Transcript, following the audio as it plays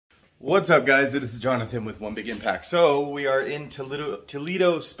What's up, guys? This is Jonathan with One Big Impact. So we are in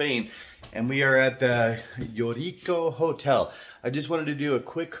Toledo, Spain, and we are at the Eurico Hotel. I just wanted to do a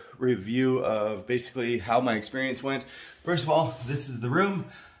quick review of basically how my experience went. First of all, this is the room.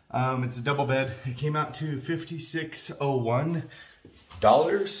 It's a double bed. It came out to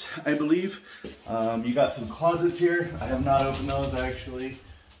 $56.01, I believe. You got some closets here. I have not opened those actually.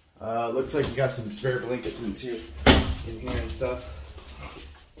 Looks like you got some spare blankets in here and stuff.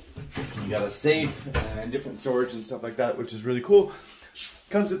 You got a safe and different storage and stuff like that, which is really cool.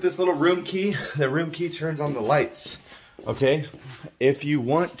 Comes with this little room key. The room key turns on the lights. Okay, if you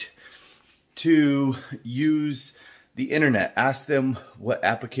want to use the internet, ask them what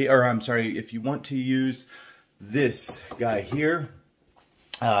application, or I'm sorry, if you want to use this guy here,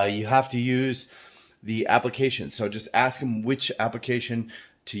 you have to use the application. So just ask them which application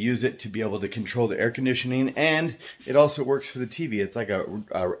to use it to be able to control the air conditioning, and it also works for the TV. It's like a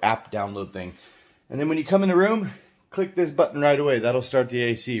app download thing. And then when you come in the room, click this button right away. That'll start the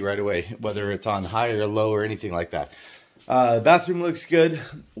AC right away, whether it's on high or low or anything like that. Bathroom looks good.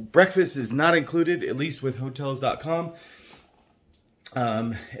 Breakfast is not included, at least with hotels.com.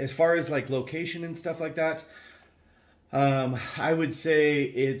 As far as like location and stuff like that, I would say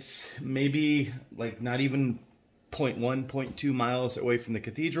it's maybe like not even 0.1, 0.2 miles away from the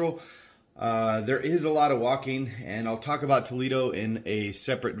cathedral. There is a lot of walking, and I'll talk about Toledo in a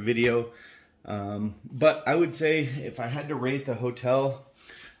separate video. But I would say if I had to rate the hotel,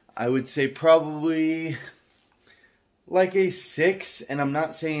 I would say probably like a 6. And I'm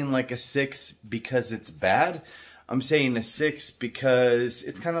not saying like a 6 because it's bad. I'm saying a 6 because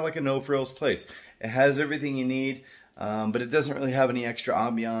it's kind of like a no-frills place. It has everything you need. But it doesn't really have any extra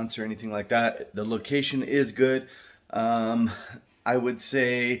ambiance or anything like that. The location is good. I would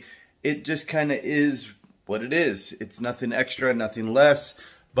say it just kind of is what it is. It's nothing extra, nothing less,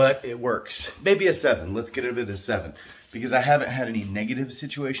 but it works. Maybe a 7. Let's get it at a 7 because I haven't had any negative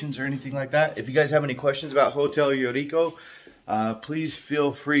situations or anything like that. If you guys have any questions about Hotel Eurico, please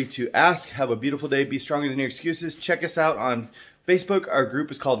feel free to ask. Have a beautiful day. Be stronger than your excuses. Check us out on Facebook. Our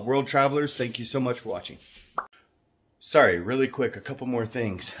group is called World Travelers. Thank you so much for watching. Sorry, really quick, a couple more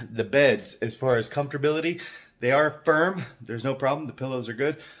things. The beds, as far as comfortability, they are firm. There's no problem. The pillows are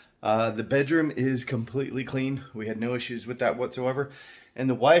good. The bedroom is completely clean. We had no issues with that whatsoever. And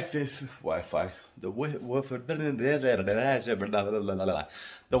the Wi-Fi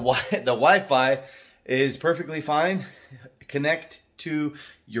is perfectly fine. Connect to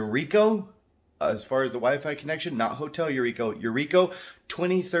Eurico. As far as the Wi-Fi connection, not Hotel Eurico, Eurico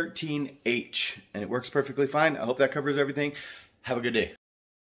 2013H, and it works perfectly fine. I hope that covers everything. Have a good day.